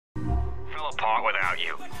fell apart without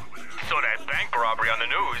you. So that bank robbery on the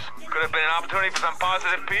news could have been an opportunity for some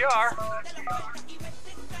positive PR.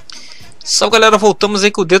 Salve galera, voltamos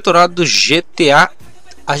aí com o detonado do GTA,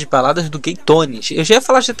 as baladas do Gaytones. Eu já ia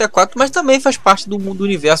falar GTA 4, mas também faz parte do mundo do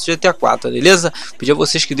universo GTA 4, beleza? Pedir a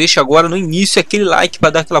vocês que deixem agora no início aquele like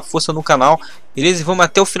para dar aquela força no canal, beleza? E vamos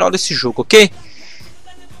até o final desse jogo, ok?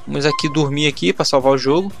 Vamos aqui dormir aqui para salvar o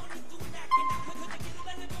jogo.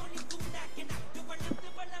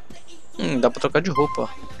 Dá para trocar de roupa, ó.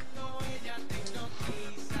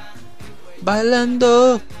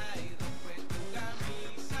 Bailando.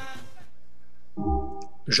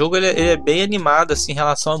 O jogo ele é bem animado assim em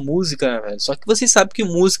relação à música, né, velho? Só que vocês sabem que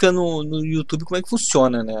música no YouTube como é que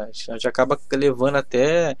funciona, né? Já acaba levando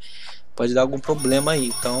até, pode dar algum problema aí.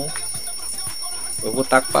 Então eu vou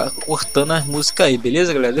estar cortando as músicas aí,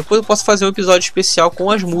 beleza, galera? Depois eu posso fazer um episódio especial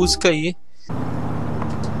com as músicas aí.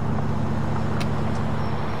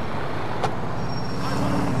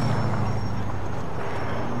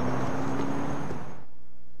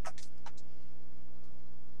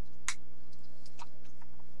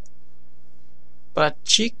 Para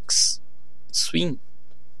Chicks Swing.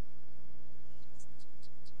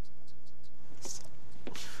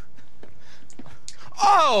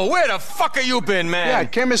 Oh, where the fuck have you been, man? Yeah, I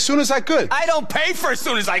came as soon as I could. I don't pay for as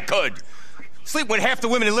soon as I could. Sleep with half the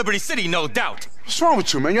women in Liberty City, no doubt. What's wrong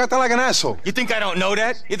with you, man? You're acting like an asshole. You think I don't know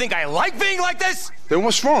that? You think I like being like this? Then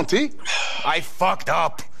what's wrong, T? I fucked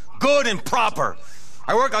up. Good and proper.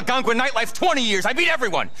 I worked Algonquin nightlife 20 years. I beat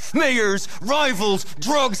everyone. Mayors, rivals,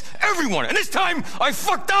 drugs, everyone. And this time, I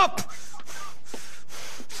fucked up.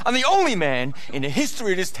 I'm the only man in the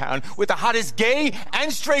history of this town with the hottest gay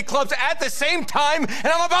and straight clubs at the same time, and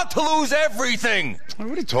I'm about to lose everything. What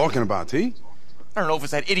are you talking about, T? I don't know if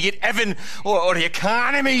it's that idiot Evan, or the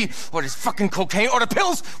economy, or this fucking cocaine, or the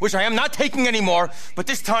pills, which I am not taking anymore, but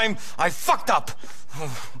this time, I fucked up.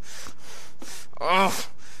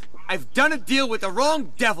 I've done a deal with the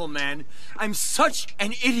wrong devil, man. I'm such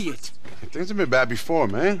an idiot. Things have been bad before,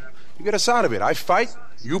 man. You get us out of it. I fight,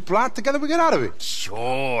 you plot, together we get out of it.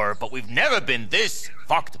 Sure, but we've never been this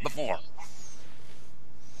fucked before.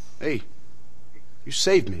 Hey, you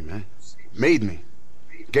saved me, man. Made me.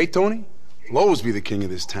 Gay Tony will always be the king of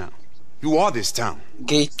this town. You are this town.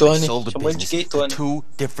 Gay Tony. They sold the business to two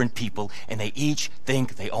different people, and they each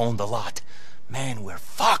think they own the lot. Man, we're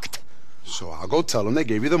fucked. So I'll go tell them they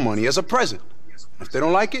gave you the money as a present. If they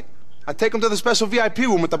don't like it, I take them to the special VIP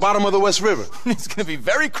room at the bottom of the West River. It's gonna be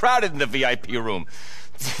very crowded in the VIP room.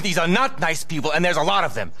 These are not nice people, and there's a lot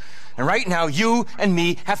of them. And right now, you and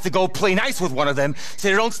me have to go play nice with one of them so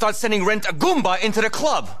they don't start sending Rent a Goomba into the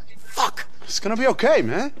club. Fuck. It's gonna be okay,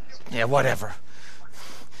 man. Yeah, whatever.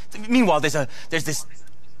 Meanwhile, there's this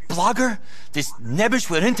blogger, this nebbish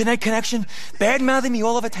with an internet connection, bad-mouthing me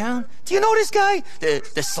all over town. Do you know this guy? The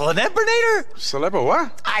Celebrinator? Celebra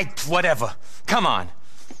what? Whatever. Come on.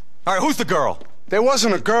 All right, who's the girl? There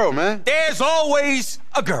wasn't a girl, man. There's always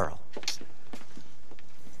a girl.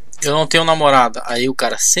 Eu não tenho namorada. Aí o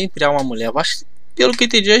cara sempre há uma mulher. Eu acho que, pelo que eu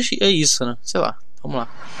entendi, é isso, né? Sei lá. Vamos lá.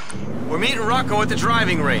 We're meeting Rocco at the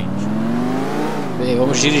driving range. Bem,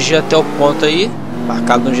 vamos dirigir até o ponto aí,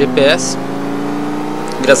 marcado no GPS.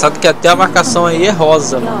 Engraçado que até a marcação aí é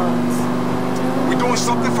rosa, mano. We doing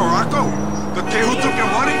something for Rocco? The kid who took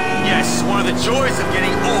your money? Yes, one of the joys of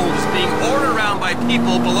getting old is being ordered around by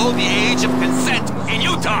people below the age of consent in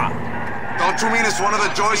Utah. Don't you mean it's one of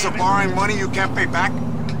the joys of borrowing money you can't pay back?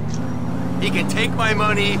 He can take my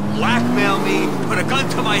money, blackmail me, put a gun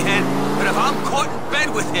to my head, but if I'm caught in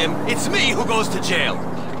bed with him, it's me who goes to jail.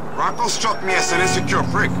 Rocco struck me as an insecure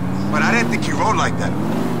prick, but I didn't think he rode like that.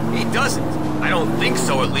 He doesn't. I don't think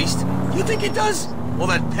so, at least. You think he does? All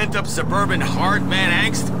that pent-up suburban hard man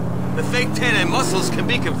angst? The fake tan and muscles can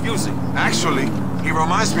be confusing. Actually, he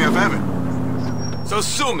reminds me of Evan. So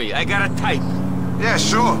sue me, I got a type. Yeah,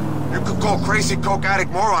 sure. You could call crazy coke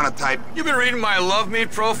addict moron a type. You been reading my love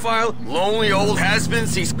meet profile? Lonely old has-been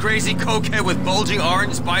sees crazy cokehead with bulging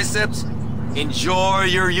orange biceps? Enjoy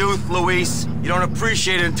your youth, Luis. You don't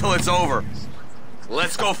appreciate it until it's over.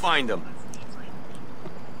 Let's go find him.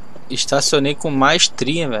 Estacionei com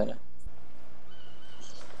maestria, velho.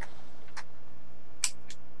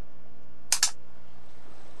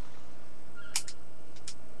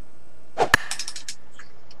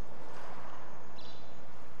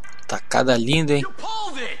 Tacada linda, hein?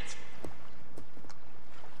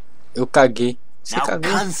 Eu caguei. Você Now cagou?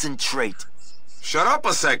 concentrate. Shut up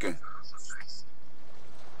a second.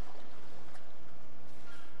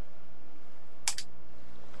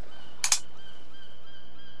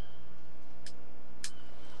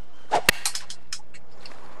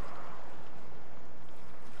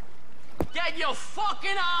 Get your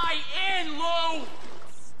fucking eye in, Lou!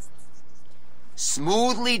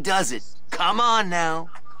 Smoothly does it. Come on now.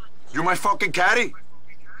 You my fucking caddy?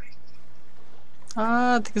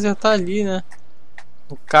 Ah, tem que acertar ali, né?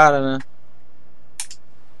 O cara, né?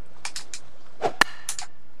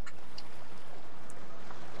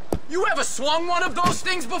 You ever swung one of those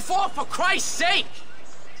things before, for Christ's sake?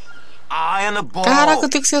 Eye on the ball. Caraca, eu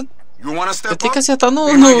tenho que acertar. You wanna step Eu tenho que up? acertar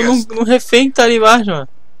no refém que tá ali embaixo, mano.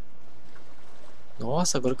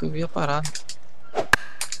 Nossa, agora que eu vi a parada.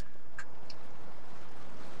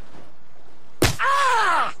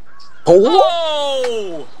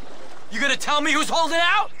 Oh! You gonna tell me who's holding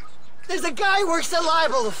out? There's a guy who works at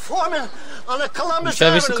Libel, the foreman on the Não Columbus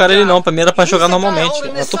tinha visto o Avenue cara ali job. não, pra mim era pra He's jogar the guy normalmente. holding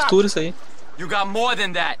É uma this up. tortura isso aí. You got more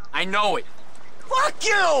than that. I know it. Fuck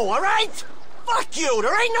you, all right? Fuck you.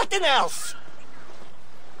 There ain't nothing else.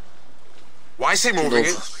 Why is he moving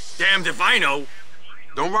it? Damned if I know.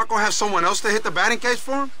 Don't Rocco have someone else to hit the batting cage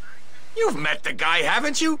for him? You've met the guy,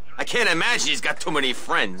 haven't you? I can't imagine he's got too many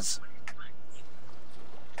friends.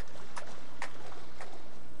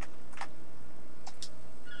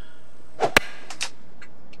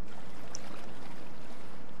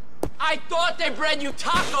 I thought they bred you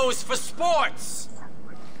tacos for sports.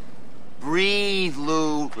 Breathe,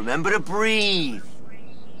 Lou. Remember to breathe.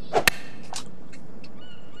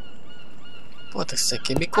 Pô, isso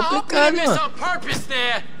aqui é meio I hope you complicado, didn't miss mano. on purpose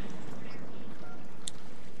there.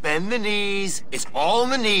 Bend the knees. It's all in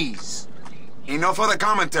the knees. Enough of the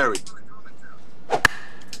commentary.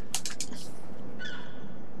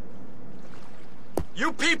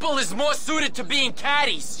 You people is more suited to being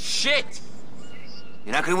caddies. Shit.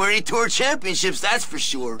 You're not gonna win any tour championships, that's for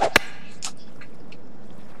sure.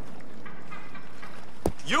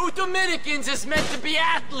 You Dominicans is meant to be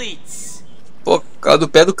athletes. Pô, por causa do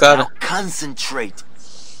pé do cara. Now concentrate.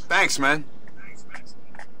 Thanks, man.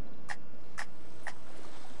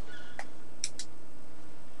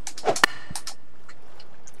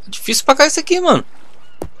 É difícil pra cá isso aqui, mano.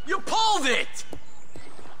 You pulled it.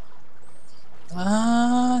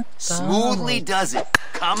 Ah, tá. Smoothly does it.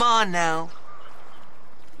 Come on now.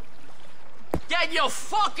 Get your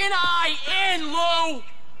fucking eye in, Lou.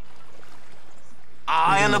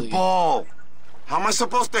 Eye on the ball. How am I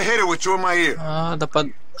supposed to hit it with you in my ear? Ah,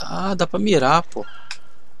 dá pra mirar, pô.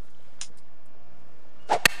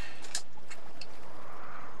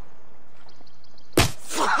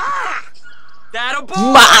 That a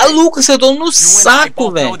ball. Maluco, acertou no You and I saco,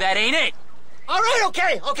 both know velho. that ain't it. All right,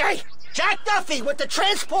 okay. Jack Duffy with the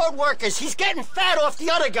transport workers. He's getting fat off the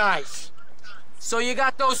other guys. So you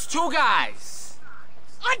got those two guys.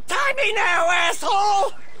 Untie me now,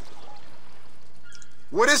 asshole!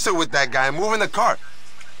 What is it with that guy moving the cart?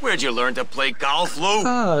 Where'd you learn to play golf, Lou?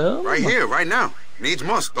 Caramba. Right here, right now. Needs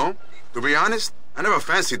must, don't? To be honest, I never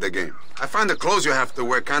fancied the game. I find the clothes you have to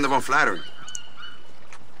wear kind of unflattering.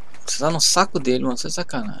 Você tá no saco dele, mano. Você é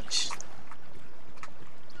sacanagem.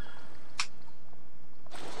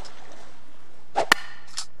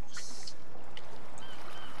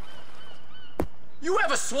 You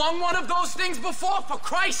ever swung one of those things before, for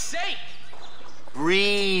Christ's sake?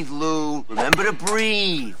 Breathe, Lou. Remember to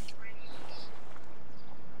breathe.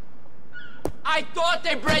 I thought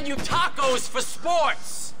they bred you tacos for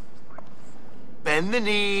sports. Bend the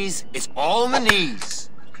knees. It's all in the knees.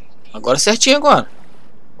 Agora certinho agora.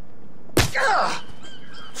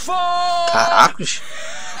 For... Caracos.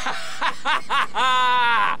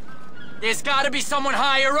 There's gotta be someone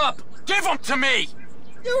higher up. Give them to me.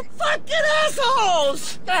 You fucking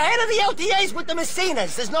assholes! The head of the LTA's with the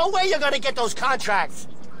Messinas. There's no way you're gonna get those contracts.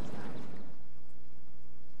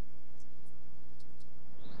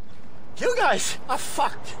 You guys are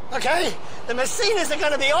fucked, okay? The Messinas are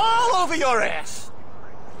gonna be all over your ass.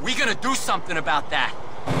 We gonna do something about that.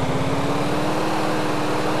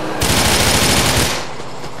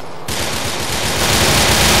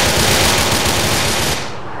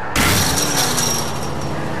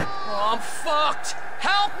 Oh, I'm fucked.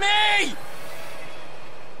 Help me!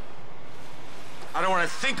 I don't want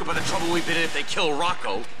to think about the trouble we've been in if they kill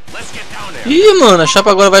Rocco. Let's get down there. Ih, mano, a chapa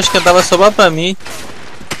agora vai esquentar, vai sobrar pra mim.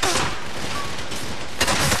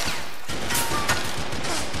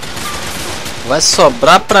 Vai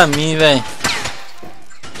sobrar pra mim, velho.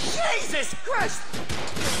 Jesus Christ!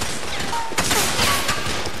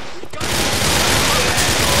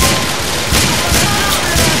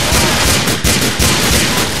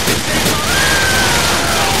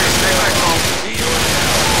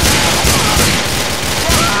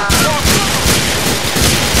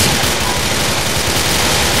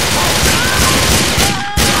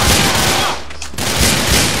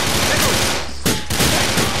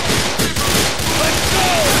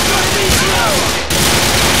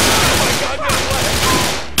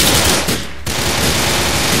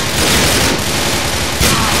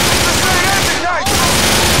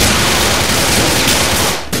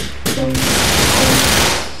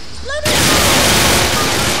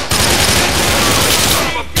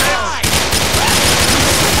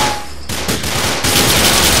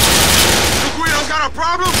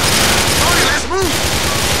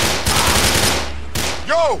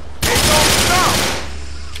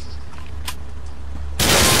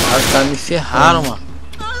 Os caras me ferraram, mano.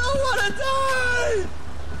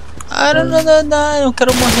 Eu não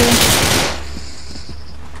quero morrer.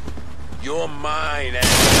 You're mine, eh?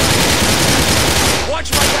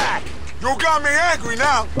 Watch my back! You got me angry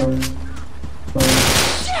now!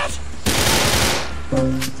 Shit!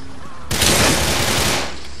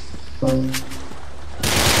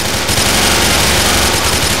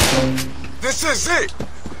 This is it!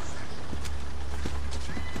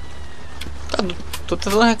 Tô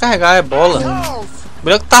tentando recarregar, é bola. O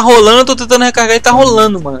boneco tá rolando, eu tô tentando recarregar e tá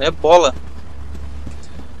rolando, mano. É bola.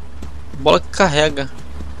 Bola que carrega.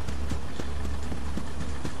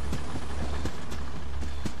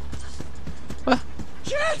 Ué?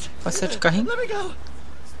 Vai ser de carrinho?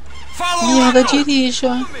 Merda,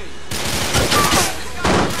 dirija.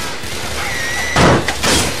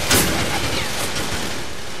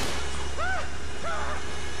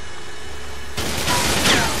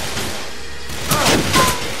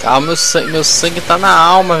 Calma, meu sangue tá na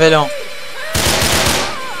alma, velhão.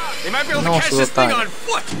 Nossa, otário.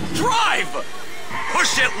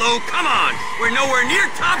 Push it, Lou. Come on. We're nowhere near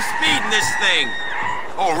top speed in this thing.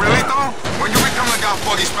 Oh, really, though? When you become the golf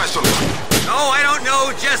buggy specialist? No, I don't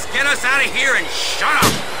know. Just get us out of here and shut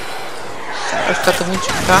up. Vai ficar também de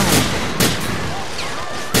carro.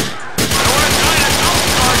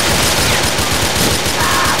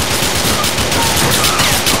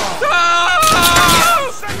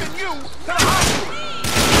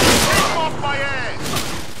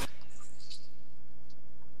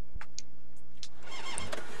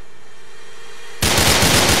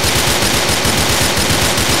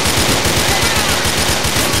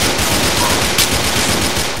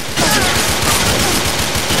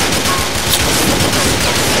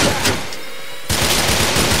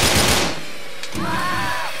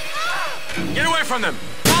 From them.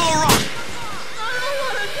 Follow rock. I don't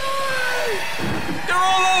want to die. They're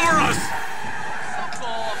all over us.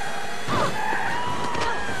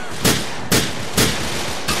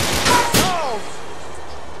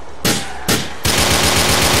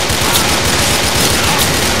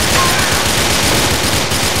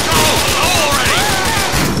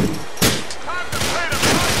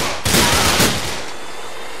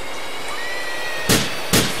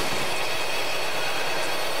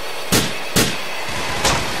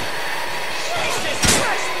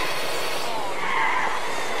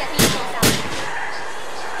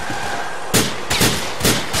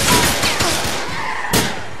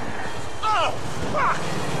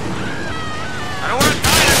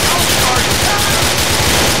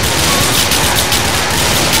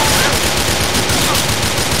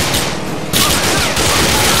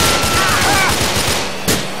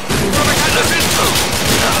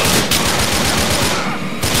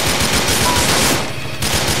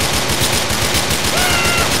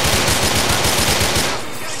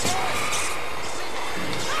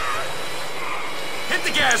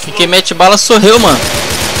 Quem mete bala sou eu, mano.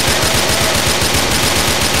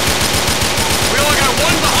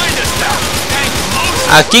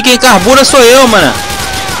 Aqui quem carbura sou eu, mano.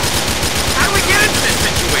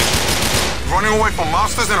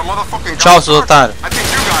 Tchau, seus otários.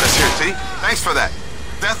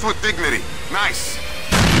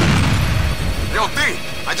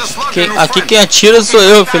 Aqui quem atira sou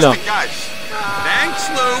eu, filhão.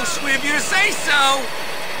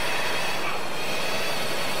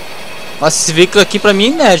 Nossa, esse veículo aqui pra mim é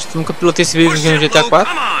inédito. Nunca pilotei esse veículo aqui no GTA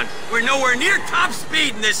 4.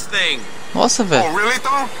 Nossa, velho.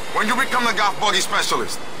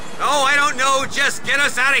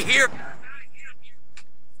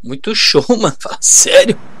 Muito show, mano. Fala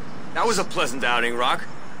sério. That was a pleasant outing, Rock.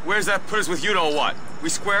 Where's that put us with you know what? We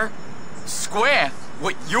square? Square?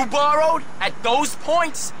 What you borrowed? At those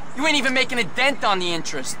points? You ain't even making a dent on the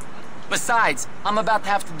interest. Besides, I'm about to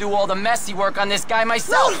have to do all the messy work on this guy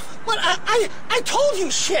myself. No, but I told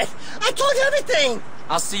you shit. I told you everything.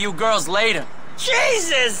 I'll see you girls later.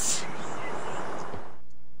 Jesus!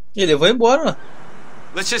 Ele levou embora, mano.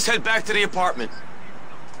 Let's just head back to the apartment.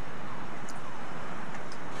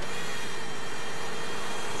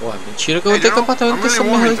 Porra, mentira que eu vou ter que apartamento com essa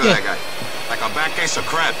merda aqui. Like a bad case of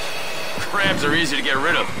crabs. Crabs are easy to get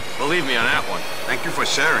rid of. Believe me on that one. Thank you for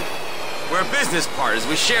sharing. We're business partners.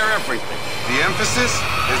 We share everything. The emphasis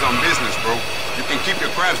is on business, bro. You can keep your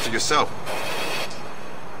crabs to yourself.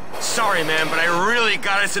 Sorry, man, but I really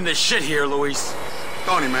got us in this shit here, Luis.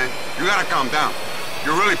 Tony, man, you gotta calm down.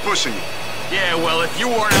 You're really pushing it. Yeah, well, if you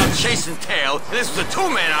weren't out chasing tail, and this was a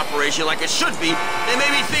two-man operation like it should be, then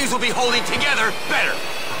maybe things will be holding together better.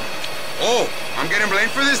 Oh, I'm getting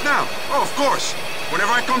blamed for this now? Oh, of course.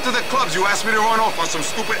 Whenever I come to the clubs, you ask me to run off on some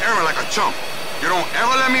stupid errand like a chump. You don't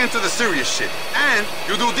ever let me into the serious shit. And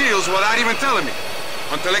you do deals without even telling me.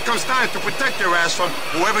 Until it comes time to protect your ass from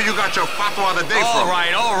whoever you got your fatwa of the day from.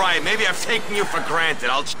 All right. Maybe I've taken you for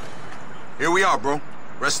granted. Here we are, bro.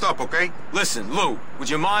 Rest up, okay? Listen, Lou, would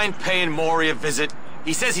you mind paying Maury a visit?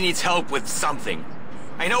 He says he needs help with something.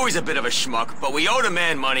 I know he's a bit of a schmuck, but we owe the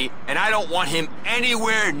man money, and I don't want him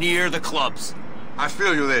anywhere near the clubs. I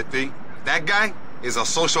feel you there, T. That guy is a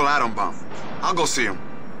social atom bomb. I'll go see him.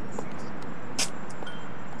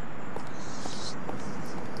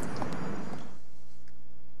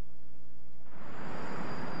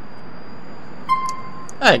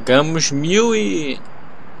 Ganhamos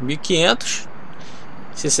 1.500,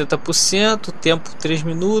 60%, tempo 3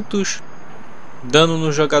 minutos, dano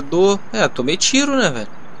no jogador. Tomei tiro, né, velho?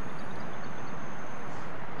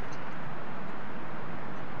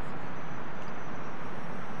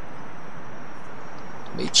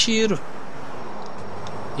 Tomei tiro.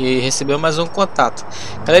 E recebeu mais um contato.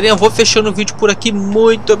 Galerinha, eu vou fechando o vídeo por aqui.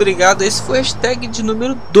 Muito obrigado. Esse foi o hashtag de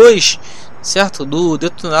número 2, certo? Do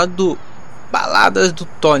detonado do Baladas do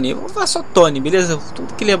Tony. Vamos falar só Tony, beleza?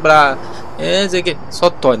 Tudo que lembrar só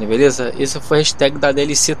Tony, beleza? Esse foi o hashtag da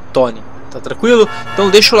DLC Tony. Tá tranquilo? Então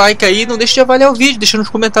deixa o like aí, não deixe de avaliar o vídeo, deixa nos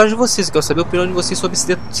comentários de vocês. Eu quero saber a opinião de vocês sobre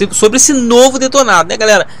esse novo detonado, né,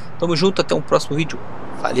 galera? Tamo junto, até um próximo vídeo.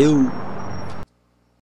 Valeu!